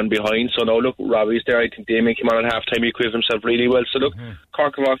pushing on behind. So now look, Robbie's there. I think Damien came on at half time. He equipped himself really well. So look,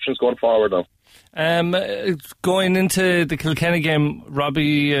 Cork have options going forward now. Going into the Kilkenny game,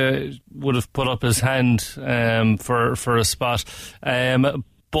 Robbie would have put up his hand for a spot,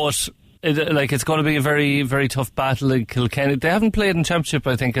 but it's going to be a very, very tough battle in Kilkenny. They haven't played in Championship,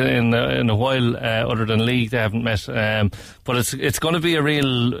 I think, in a while, other than League. They haven't met, but it's going to be a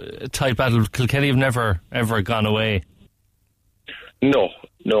real tight battle. Kilkenny have never ever gone away. No,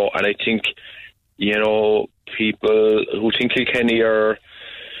 and I think people who think Kilkenny are,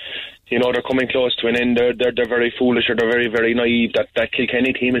 they're coming close to an end. They're very foolish, or they're very, very naive. That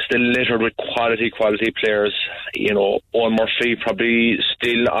Kilkenny team is still littered with quality players. Owen Murphy probably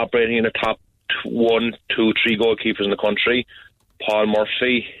still operating in the top 1, 2, 3 goalkeepers in the country. Paul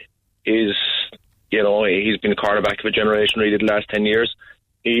Murphy is, he's been a quarterback of a generation really the last 10 years.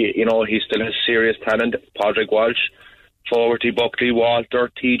 He still has serious talent. Padraig Walsh, Fogarty, Buckley, Walter,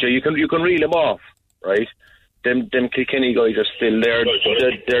 TJ. You can reel them off, right? Them Kilkenny guys are still there.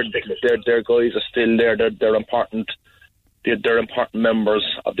 Their guys are still there. They're important. Their important members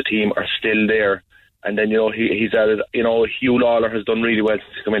of the team are still there. And then he's added. Hugh Lawler has done really well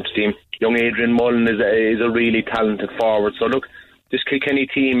since he come into the team. Young Adrian Mullen is a really talented forward. So look, this Kilkenny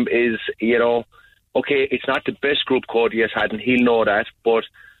team is okay. It's not the best group Cody has had, and he'll know that. But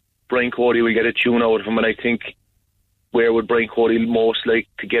Brian Cody will get a tune out of him, and I think. Where would Brian Cody most like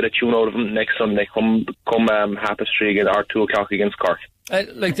to get a tune out of him next Sunday, come 3:30 again, or 2 o'clock against Cork?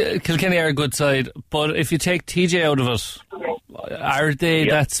 Kilkenny are a good side, but if you take TJ out of it, are they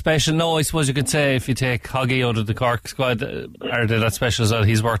that special? No, I suppose you could say if you take Hoggy out of the Cork squad, are they that special as well?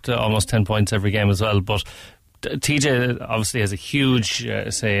 He's worth almost 10 points every game as well, but TJ obviously has a huge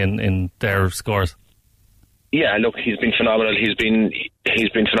say in their scores. Yeah, look, he's been phenomenal. He's been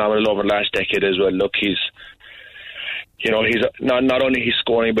phenomenal over the last decade as well. Look, he's not only his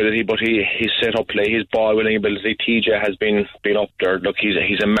scoring ability, but his set up play, his ball winning ability. TJ has been up there. Look,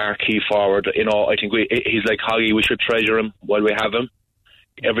 he's a marquee forward. I think he's like Hoggy. We should treasure him while we have him.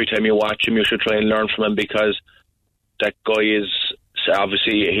 Every time you watch him, you should try and learn from him, because that guy is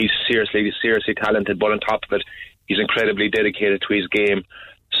obviously he's seriously talented. But on top of it, he's incredibly dedicated to his game.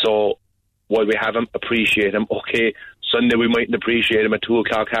 So while we have him, appreciate him. Okay, Sunday we mightn't appreciate him at 2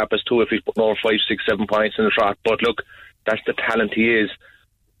 o'clock, 2:30 if he's putting over 5, 6, 7 points in the trot. But look, that's the talent he is.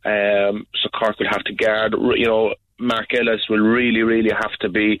 So Cork will have to guard. Mark Ellis will really, really have to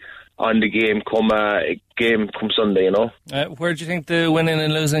be on the game come Sunday. Where do you think the winning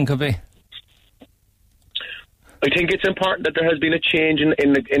and losing could be? I think it's important that there has been a change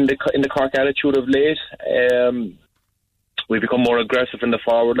in the Cork attitude of late. We've become more aggressive in the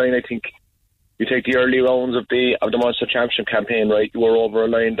forward line. I think you take the early rounds of the Munster Championship campaign, right? You were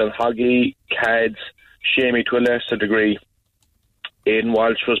over-aligned on Hoggy, Cads, Shamey to a lesser degree. Aidan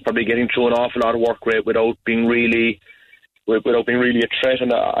Walsh was probably getting through an awful lot of work rate without being really a threat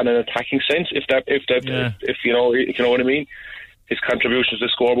on an attacking sense. If you know what I mean. His contributions to the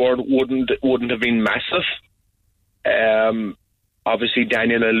scoreboard wouldn't have been massive. Obviously,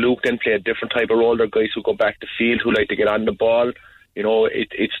 Daniel and Luke then play a different type of role. They're guys who go back to field, who like to get on the ball.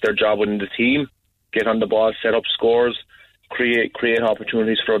 It's their job within the team. Get on the ball, set up scores, create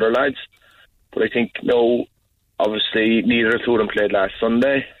opportunities for other lads. But I think, obviously, neither of them played last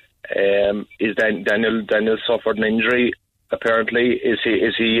Sunday. Daniel suffered an injury, apparently. Is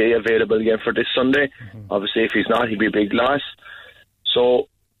he available again for this Sunday? Mm-hmm. Obviously, if he's not, he'd be a big loss. So,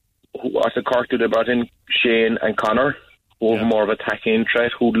 what the Cork do? They brought in Shane and Connor, who have more of attacking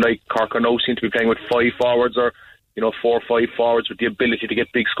threat, who, like Cork now, seem to be playing with 5 forwards or 4 or 5 forwards with the ability to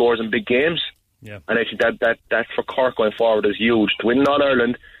get big scores in big games. Yeah. And I think that for Cork going forward is huge. To win All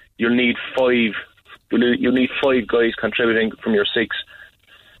Ireland, you'll need 5. You need 5 guys contributing from your 6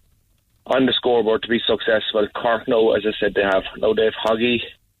 on the scoreboard to be successful. Cork now, as I said, they have Hoggy,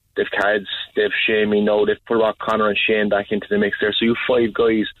 they've Cads, they've Shamey now, they've put Connor and Shane back into the mix there. So you 5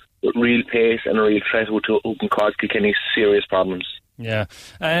 guys with real pace and a real threat who can cause Kilkenny serious problems. Yeah.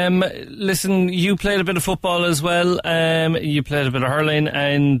 Listen, you played a bit of football as well. You played a bit of hurling,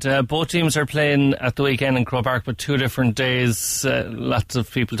 and both teams are playing at the weekend in Croke Park, but 2 different days. Lots of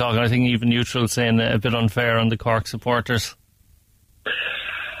people talking, I think even neutral, saying a bit unfair on the Cork supporters.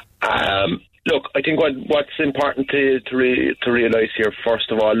 Look, I think what's important to realise here, first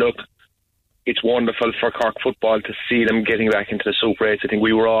of all, look, it's wonderful for Cork football to see them getting back into the Super 8s. I think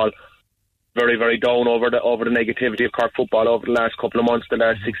we were all very, very down over the negativity of Cork football over the last couple of months, the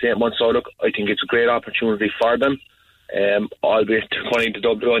last 6-8 months. So look, I think it's a great opportunity for them. Albeit going to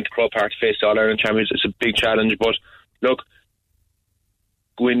Dublin, going to Croke Park to face the All-Ireland champions, it's a big challenge. But look,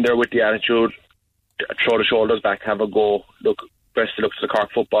 go in there with the attitude, throw the shoulders back, have a go. Look, best to look to the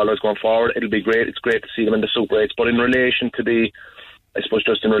Cork footballers going forward. It'll be great. It's great to see them in the Super 8s. But in relation to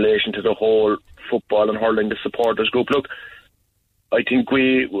just in relation to the whole football and hurling, the supporters group, look, I think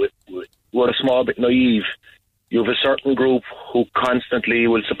we're a small bit naive. You have a certain group who constantly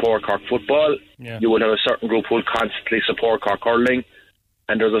will support Cork football. Yeah. You will have a certain group who will constantly support Cork hurling.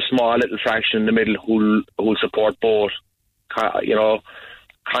 And there's a small little fraction in the middle who will support both,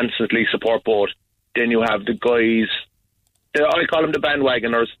 constantly support both. Then you have the guys, I call them the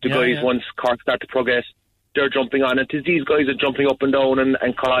bandwagoners, guys once Cork start to progress, they're jumping on it. These guys are jumping up and down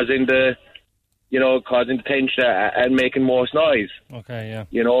and causing the tension and making most noise. Okay, yeah.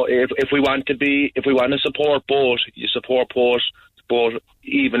 If we want to support both, you support both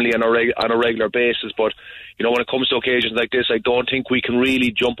evenly on a regular basis. But when it comes to occasions like this, I don't think we can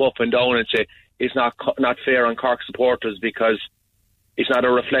really jump up and down and say it's not fair on Cork supporters, because it's not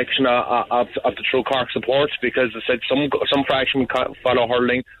a reflection of the true Cork support. Because I said some fraction follow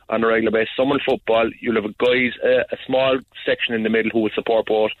hurling on a regular basis. Some in football, you'll have a small section in the middle who will support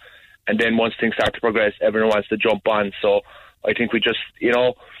both. And then once things start to progress, everyone wants to jump on. So I think we just,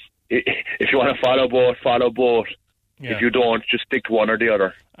 if you want to follow both. Yeah. If you don't, just stick to one or the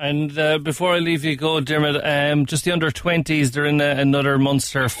other. And before I leave you go, Dermot, just the under-20s, they're in another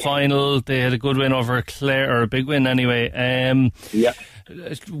Munster final. They had a good win over Clare, or a big win anyway. Yeah.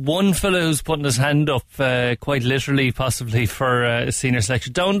 One fella who's putting his hand up, quite literally, possibly, for senior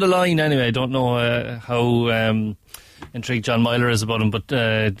selection. Down the line, anyway. I don't know how intrigued John Myler is about him, but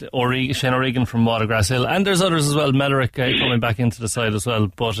Shane O'Regan from Watergrass Hill. And there's others as well. Mellerick coming back into the side as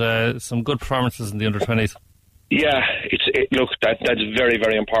well. But some good performances in the under-20s. Yeah, look, that's very,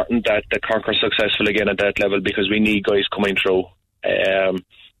 very important that the Cork are successful again at that level, because we need guys coming through.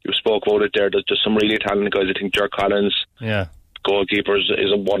 You spoke about it there. There's just some really talented guys. I think Ger Collins, goalkeeper, is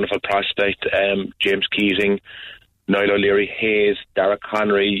a wonderful prospect. James Keating, Niall O'Leary, Hayes, Dara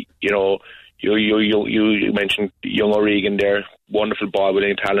Connery. You mentioned young O'Regan there, wonderful ball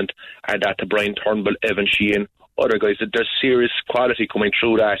winning talent. Add that to Brian Turnbull, Evan Sheehan, other guys. There's serious quality coming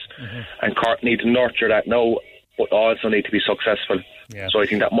through that, and Cork need to nurture that now, but also need to be successful. Yeah. So I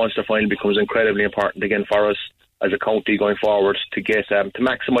think that Munster final becomes incredibly important again for us as a county going forward, to get to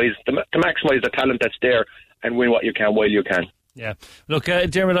maximise the talent that's there and win what you can while you can. Yeah. Look,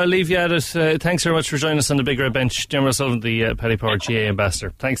 Dermot, I'll leave you at it. Thanks very much for joining us on the Big Red Bench. Dermot Sullivan, the Paddy Power GA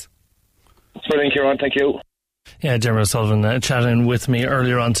ambassador. Thanks. Brilliant, Kieran. Thank you. Yeah, Dermot Sullivan chatting with me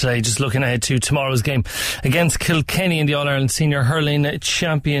earlier on today, just looking ahead to tomorrow's game against Kilkenny in the All-Ireland Senior Hurling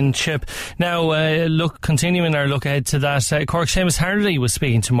Championship. Now, continuing our look ahead to that, Cork Seamus Hardy was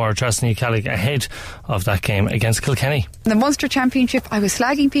speaking to Maura Trostany-Callig ahead of that game against Kilkenny. The Munster Championship, I was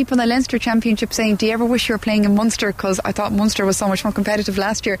slagging people in the Leinster Championship saying, do you ever wish you were playing in Munster, because I thought Munster was so much more competitive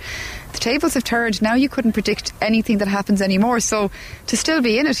last year. The tables have turned. Now you couldn't predict anything that happens anymore, so to still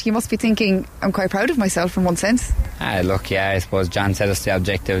be in it, you must be thinking, I'm quite proud of myself in one sense. I suppose John said it's the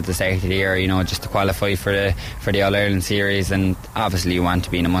objective at the start of the year, just to qualify for the All-Ireland series, and obviously you want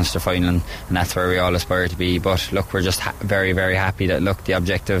to be in a Munster final, and that's where we all aspire to be. But look, we're just very, very happy that the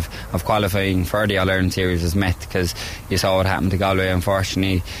objective of qualifying for the All-Ireland series is met, because you saw what happened to Galway,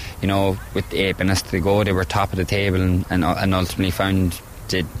 unfortunately. With 8 minutes to go, they were top of the table and ultimately found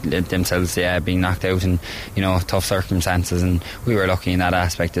themselves being knocked out in tough circumstances, and we were lucky in that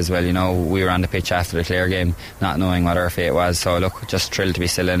aspect as well. We were on the pitch after the Clare game not knowing what our fate was, so look, just thrilled to be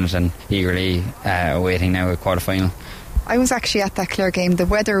still in it and eagerly awaiting now a quarter final. I was actually at that Clare game. The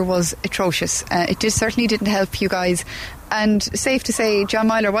weather was atrocious. It certainly didn't help you guys. And safe to say, John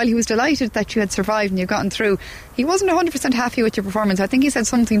Myler, while he was delighted that you had survived and you'd gotten through, he wasn't 100% happy with your performance. I think he said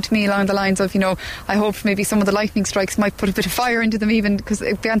something to me along the lines of, I hope maybe some of the lightning strikes might put a bit of fire into them, even because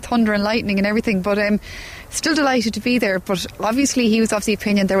it'd be on thunder and lightning and everything. But still delighted to be there. But obviously he was of the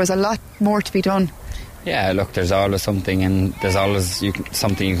opinion there was a lot more to be done. Yeah, look, there's always something, and there's always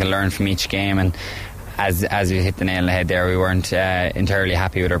something you can learn from each game. And as we hit the nail on the head there, we weren't entirely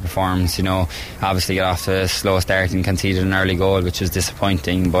happy with our performance. Obviously got off to a slow start and conceded an early goal, which was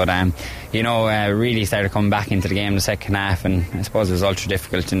disappointing, but really started coming back into the game in the second half, and I suppose it was ultra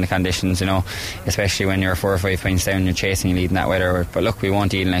difficult in the conditions, especially when you're 4 or 5 points down, you're chasing a lead in that weather. But look, we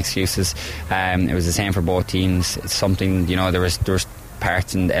won't deal in excuses. It was the same for both teams. It's something, there was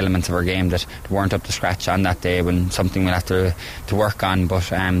parts and elements of our game that weren't up to scratch on that day, when something we'll have to work on.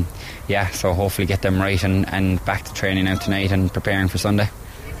 But so hopefully get them right and back to training out tonight and preparing for Sunday.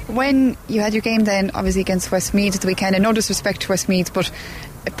 When you had your game then obviously against Westmeath at the weekend, and no disrespect to Westmeath, but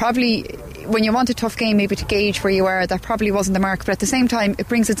probably when you want a tough game maybe to gauge where you are, that probably wasn't the mark. But at the same time, it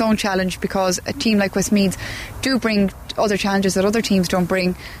brings its own challenge, because a team like Westmeath do bring other challenges that other teams don't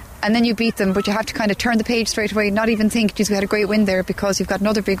bring. and then you beat them, but you have to kind of turn the page straight away, not even think, geez, we had a great win there, because you've got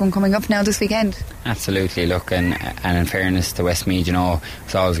another big one coming up now this weekend. Absolutely, look, and in fairness to Westmeath, you know,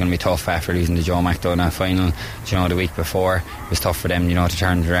 it's always going to be tough after losing the Joe McDonough final, you know, the week before. It was tough for them, you know, to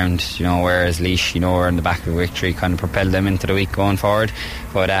turn it around, you know, whereas Laois, you know, were in the back of the victory, kind of propelled them into the week going forward.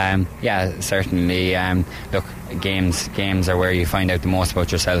 But yeah, certainly, look, games are where you find out the most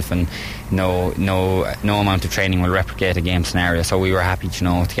about yourself, and no amount of training will replicate a game scenario. So we were happy, you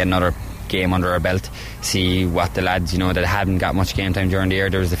know, to get another game under our belt, see what the lads, you know, that hadn't got much game time during the year,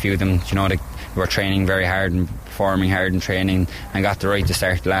 there was a few of them, you know, that were training very hard and performing hard in training and got the right to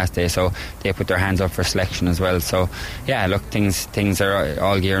start the last day, so they put their hands up for selection as well. So yeah, look, things are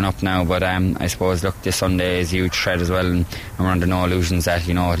all gearing up now, but I suppose, look, this Sunday is a huge threat as well, and we're under no illusions that,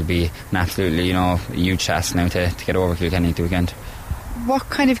 you know, it'll be an absolutely, you know, a huge task now to get over Kilkenny the weekend. What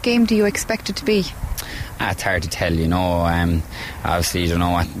kind of game do you expect it to be? It's hard to tell, you know. Obviously, you don't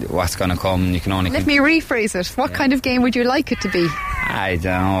know what's going to come. You can only. Let me rephrase it. What kind of game would you like it to be? I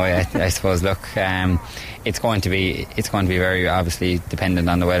don't know. I suppose, look, it's going to be very obviously dependent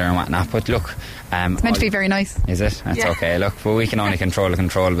on the weather and whatnot. But look, it's meant to be very nice. Is it? That's okay. Look, but we can only control the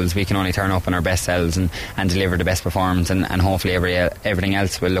controllables. We can only turn up in our best selves and deliver the best performance, and hopefully everything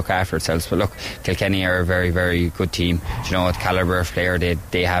else will look after itself. But look, Kilkenny are a very, very good team. You know, the calibre of player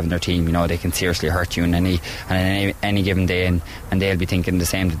they have in their team, you know, they can seriously hurt you in any given day, and they'll be thinking the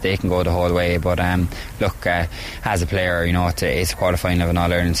same, that they can go the whole way. But look, as a player, you know, it's a quarter-final of an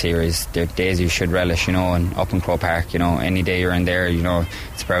All-Ireland series. They're days you should relish, you know, and up in Croke Park, you know, any day you're in there, you know,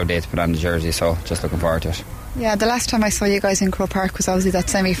 it's a proud day to put on the jersey, so just looking forward to it. Yeah, the last time I saw you guys in Croke Park was obviously that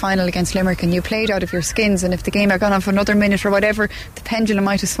semi-final against Limerick, and you played out of your skins, and if the game had gone on for another minute or whatever, the pendulum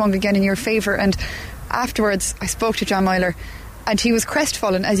might have swung again in your favour. And afterwards I spoke to John Myler, and he was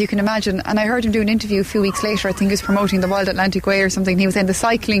crestfallen, as you can imagine, and I heard him do an interview a few weeks later. I think he was promoting the Wild Atlantic Way or something. He was saying the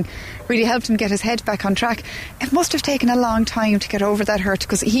cycling really helped him get his head back on track. It must have taken a long time to get over that hurt,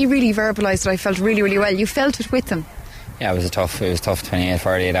 because he really verbalised it. I felt really, really well. You felt it with him. Yeah, it was tough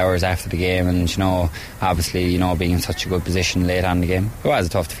 48 hours after the game, and, you know, obviously, you know, being in such a good position late on in the game, it was a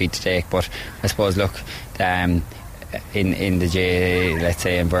tough defeat to take. But I suppose, look, in the let's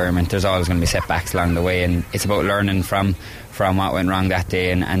say, environment, there's always going to be setbacks along the way, and it's about learning from what went wrong that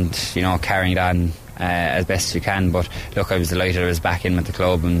day, and you know, carrying it on as best as you can. But look, I was delighted I was back in with the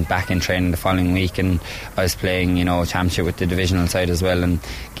club and back in training the following week, and I was playing, you know, championship with the divisional side as well, and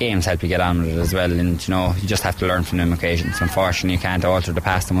games help you get on with it as well, and you know, you just have to learn from them occasions. Unfortunately, you can't alter the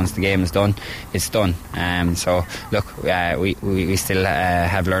past, and once the game is done, it's done. So look, we still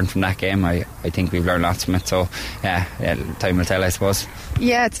have learned from that game. I think we've learned lots from it, so yeah, time will tell, I suppose.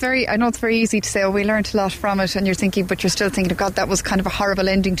 Yeah, I know it's very easy to say, we learned a lot from it, and you're thinking, but you're still thinking, God, that was kind of a horrible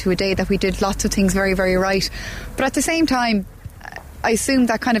ending to a day that we did lots of things very, very right. But at the same time, I assume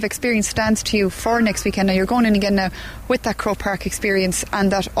that kind of experience stands to you for next weekend. Now you're going in again now with that Croke Park experience,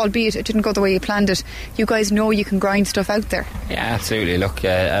 and that, albeit it didn't go the way you planned it, you guys know you can grind stuff out there. Yeah, absolutely. Look,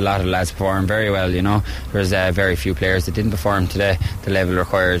 a lot of lads performed very well, you know. There's very few players that didn't perform to the level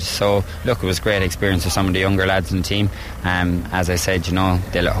required. So look, it was a great experience for some of the younger lads in the team. As I said, you know,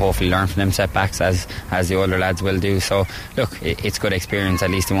 they'll hopefully learn from them setbacks as the older lads will do. So look, it's good experience.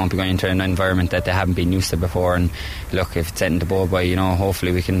 At least they won't be going into an environment that they haven't been used to before. And look, if it's setting the bow by, you know,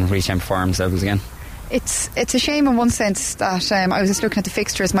 hopefully we can reach them performance levels again. It's a shame in one sense that I was just looking at the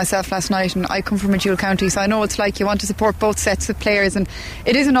fixtures myself last night, and I come from a dual county, so I know it's like you want to support both sets of players, and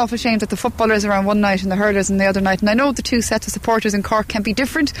it is an awful shame that the footballers are on one night and the hurlers on the other night. And I know the two sets of supporters in Cork can be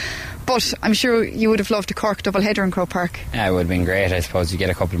different, but I'm sure you would have loved a Cork double header in Croke Park. Yeah, it would have been great. I suppose you get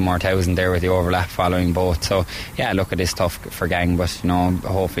a couple more thousand there with the overlap following both. So yeah, look, it is tough for gang, but you know,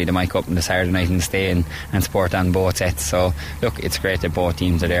 hopefully they might go up on the Saturday night and stay and support on both sets. So look, it's great that both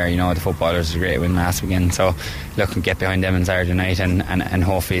teams are there. You know, the footballers are great win last weekend, so look, we'll get behind them on Saturday night, and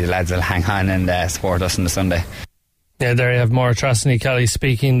hopefully the lads will hang on and support us on the Sunday. Yeah, there you have Maura Trostany-Kelly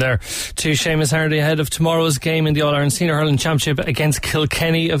speaking there to Seamus Hardy ahead of tomorrow's game in the All-Ireland Senior Hurling Championship against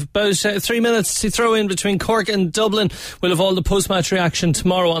Kilkenny. Of about 3 minutes to throw in between Cork and Dublin. We'll have all the post-match reaction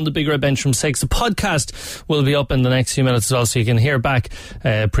tomorrow on the Big Red Bench from 6. The podcast will be up in the next few minutes as well, so you can hear back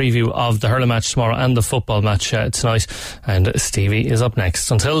a preview of the hurling match tomorrow and the football match tonight. And Stevie is up next.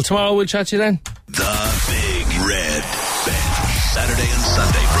 Until tomorrow, we'll chat to you then. The Big Red Bench, Saturday and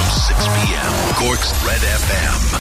Sunday from 6 p.m. Cork's Red FM.